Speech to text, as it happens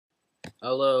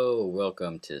Hello,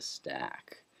 welcome to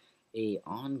Stack, a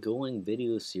ongoing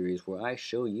video series where I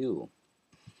show you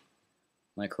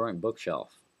my current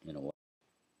bookshelf in a way.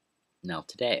 Now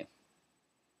today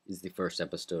is the first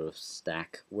episode of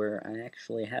Stack where I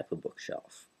actually have a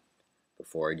bookshelf.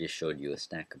 Before I just showed you a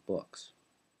stack of books.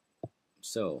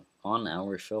 So, on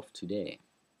our shelf today,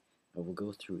 I will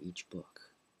go through each book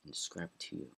and describe it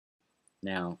to you.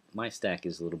 Now, my stack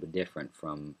is a little bit different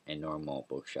from a normal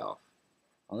bookshelf.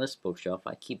 On this bookshelf,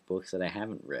 I keep books that I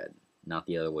haven't read, not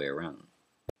the other way around.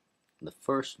 The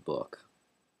first book,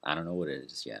 I don't know what it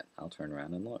is yet. I'll turn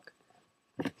around and look.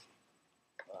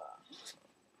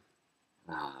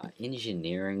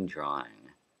 Engineering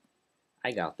Drawing.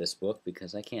 I got this book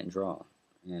because I can't draw,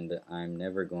 and I'm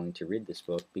never going to read this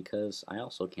book because I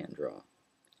also can't draw.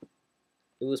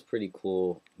 It was pretty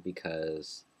cool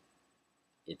because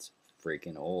it's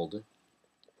freaking old.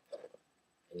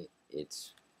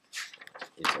 It's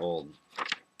old.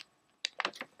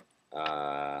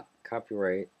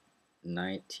 Copyright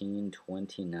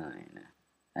 1929.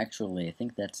 Actually, I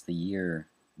think that's the year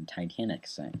Titanic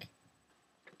sank.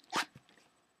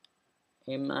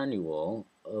 A Manual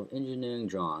of Engineering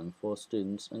Drawing for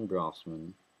Students and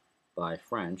Draftsmen by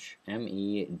French,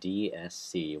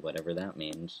 MEDSC, whatever that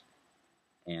means.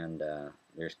 And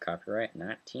there's copyright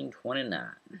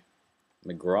 1929.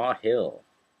 McGraw-Hill.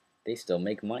 They still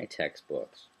make my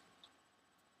textbooks.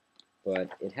 But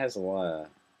it has a lot of...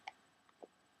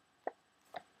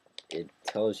 It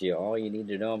tells you all you need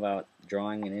to know about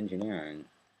drawing and engineering.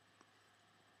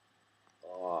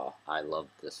 Oh, I love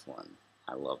this one.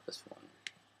 I love this one.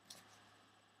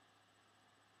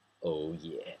 Oh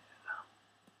yeah.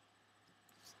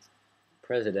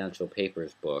 Presidential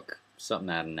Papers book.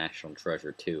 Something out of National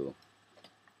Treasure too.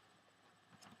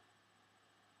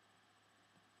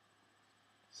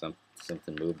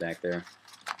 Something moved back there.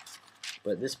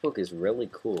 But this book is really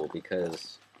cool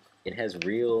because it has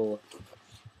real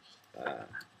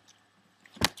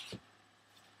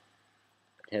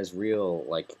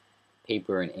like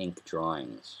paper and ink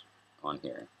drawings on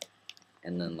here.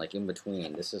 And then like in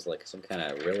between, this is like some kind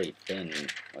of really thin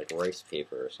like rice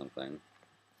paper or something.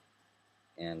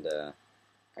 And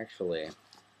actually,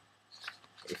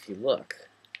 if you look,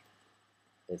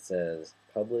 it says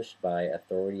published by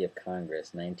authority of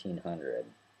Congress 1900.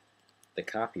 The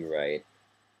copyright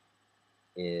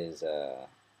is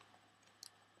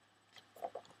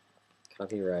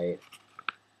copyright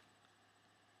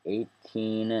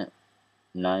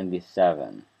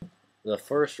 1897. The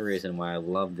first reason why I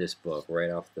love this book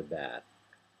right off the bat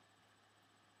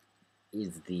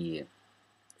is the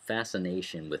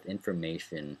fascination with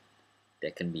information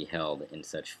that can be held in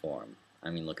such form. I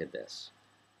mean, look at this.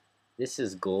 This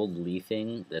is gold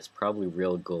leafing. That's probably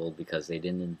real gold because they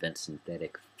didn't invent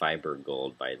synthetic fiber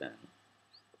gold by then.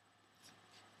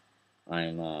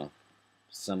 I'm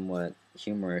somewhat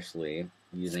humorously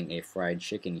using a fried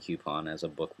chicken coupon as a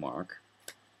bookmark.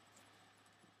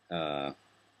 But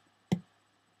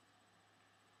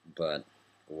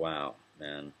wow,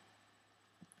 man,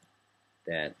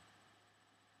 that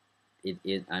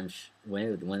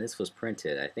when this was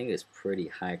printed, I think it's pretty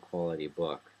high quality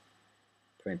book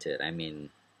printed. I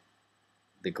mean,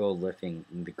 the gold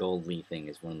leafing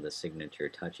is one of the signature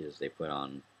touches they put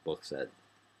on books that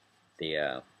they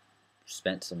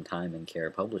spent some time and care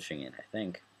publishing in, I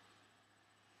think.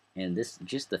 And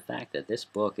just the fact that this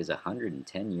book is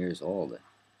 110 years old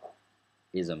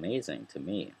is amazing to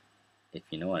me, if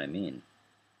you know what I mean.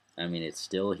 I mean, it's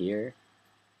still here.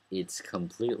 It's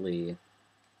completely...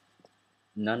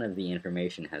 None of the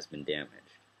information has been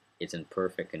damaged. It's in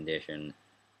perfect condition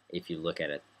if you look at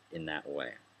it in that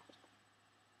way.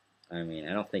 I mean,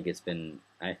 I don't think it's been...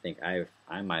 I think I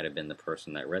might have been the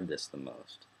person that read this the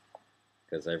most,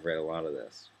 because I've read a lot of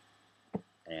this.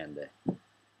 And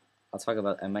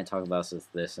I might talk about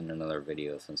this in another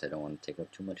video since I don't want to take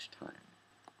up too much time.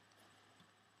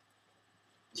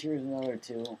 Here's another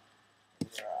two.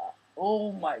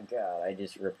 Oh my god, I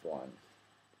just ripped one.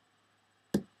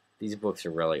 These books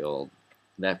are really old.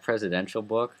 That presidential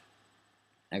book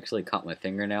actually caught my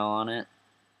fingernail on it,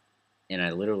 and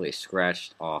I literally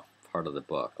scratched off part of the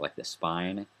book, like the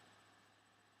spine.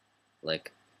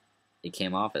 Like, it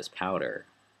came off as powder.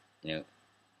 You know,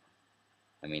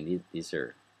 I mean, these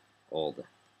are old,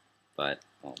 but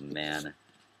oh man,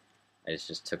 I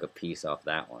just took a piece off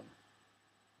that one.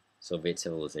 Soviet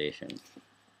Civilization.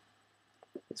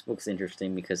 This book's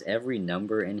interesting because every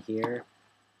number in here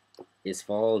is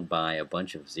followed by a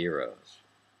bunch of zeros.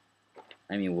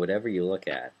 I mean, whatever you look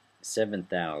at,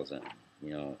 7,000,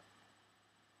 you know.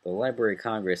 The Library of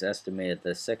Congress estimated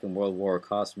the Second World War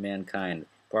cost mankind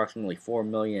approximately 4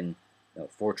 million no,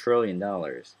 $4 trillion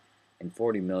and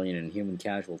 40 million in human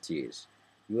casualties.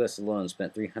 U.S. alone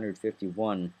spent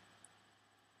 351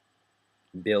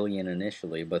 billion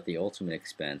initially, but the ultimate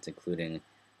expense, including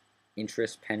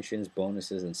interest, pensions,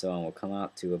 bonuses, and so on, will come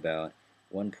out to about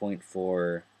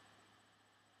 1.4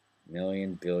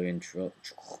 million billion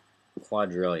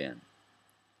quadrillion.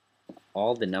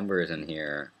 All the numbers in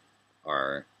here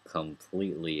are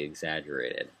completely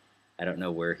exaggerated. I don't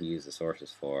know where he used the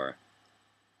sources for,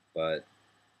 but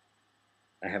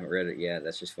I haven't read it yet.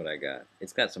 That's just what I got.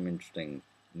 It's got some interesting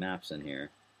maps in here,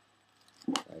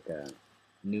 like a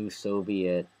new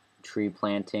Soviet tree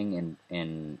planting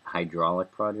and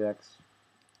hydraulic projects.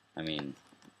 I mean,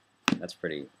 that's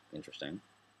pretty interesting.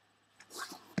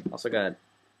 Also got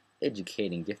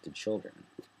educating gifted children.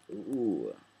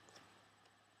 Ooh.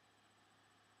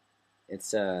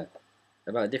 It's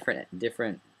about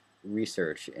different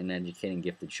research in educating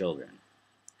gifted children.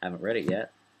 Haven't read it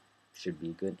yet. Should be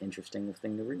a good, interesting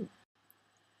thing to read.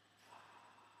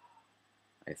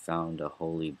 I found a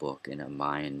holy book in a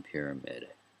Mayan pyramid,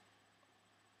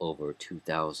 over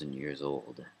 2,000 years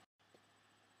old.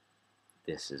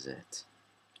 This is it.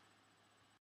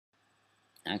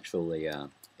 Actually,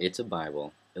 it's a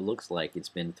Bible. It looks like it's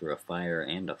been through a fire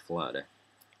and a flood.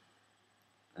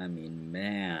 I mean,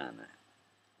 man.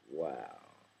 Wow.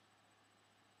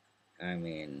 I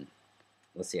mean,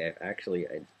 let's see, I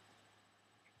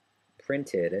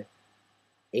printed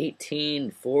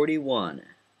 1841.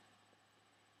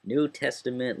 New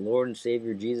Testament, Lord and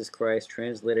Savior Jesus Christ,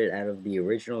 translated out of the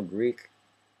original Greek,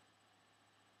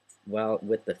 while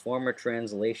with the former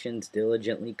translations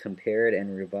diligently compared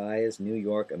and revised. New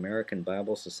York, American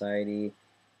Bible Society,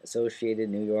 Associated,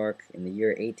 New York, in the year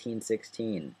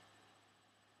 1816.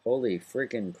 Holy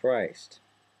freaking Christ.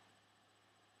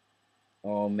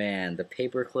 Oh man, the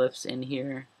paper clips in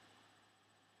here,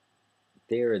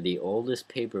 they're the oldest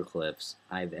paper clips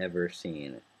I've ever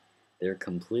seen. They're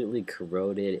completely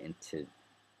corroded into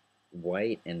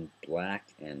white and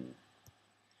black, and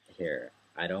here,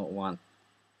 I don't want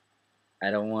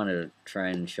to try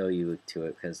and show you to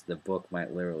it because the book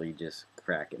might literally just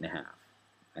crack in half.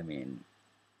 I mean,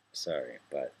 sorry,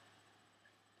 but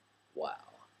wow.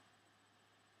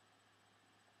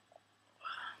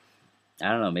 I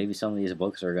don't know, maybe some of these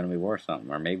books are going to be worth something,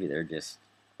 or maybe they're just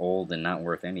old and not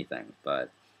worth anything,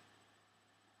 but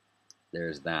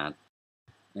there's that.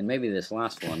 And maybe this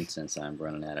last one, since I'm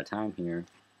running out of time here,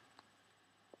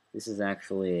 this is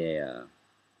actually a,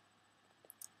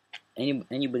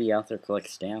 anybody out there collect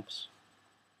stamps?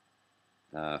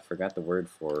 Forgot the word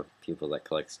for people that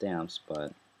collect stamps,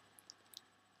 but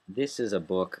this is a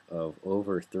book of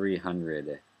over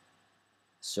 300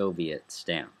 Soviet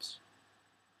stamps.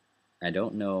 I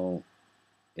don't know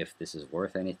if this is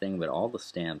worth anything, but all the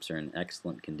stamps are in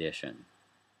excellent condition.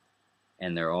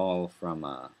 And they're all from,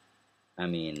 I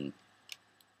mean,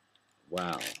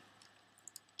 wow.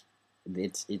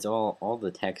 It's all the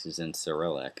text is in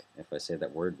Cyrillic, if I say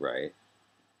that word right.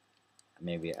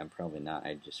 Maybe I'm probably not,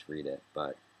 I just read it,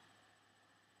 but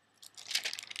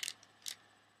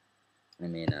I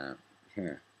mean,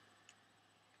 here.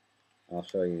 I'll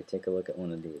show you, take a look at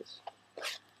one of these.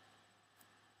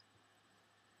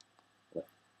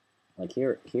 Like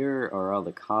here are all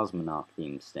the cosmonaut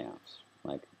themed stamps,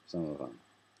 like some of them.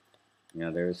 You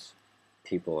know, there's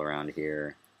people around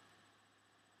here.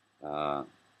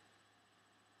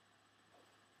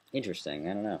 Interesting,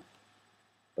 I don't know.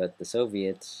 But the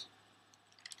Soviets,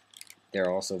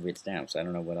 they're all Soviet stamps. I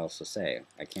don't know what else to say.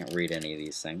 I can't read any of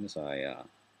these things. I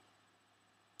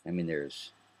mean,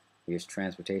 here's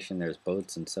transportation. There's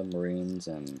boats and submarines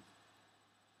and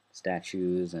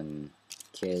statues and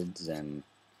kids, and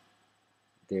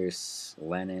there's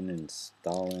Lenin and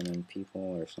Stalin and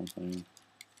people or something.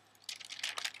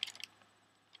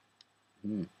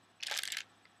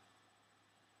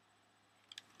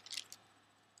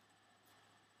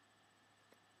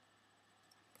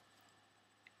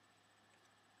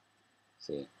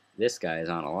 See, this guy is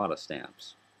on a lot of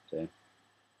stamps. See?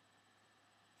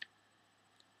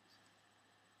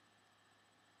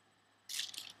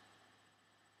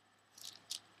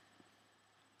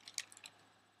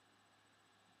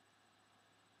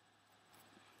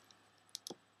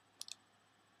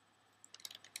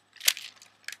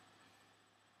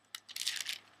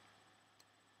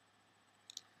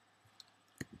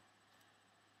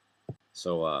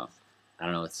 So, I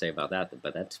don't know what to say about that,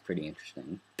 but that's pretty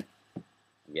interesting,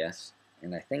 I guess.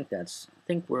 And I think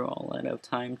we're all out of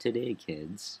time today,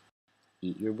 kids.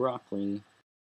 Eat your broccoli.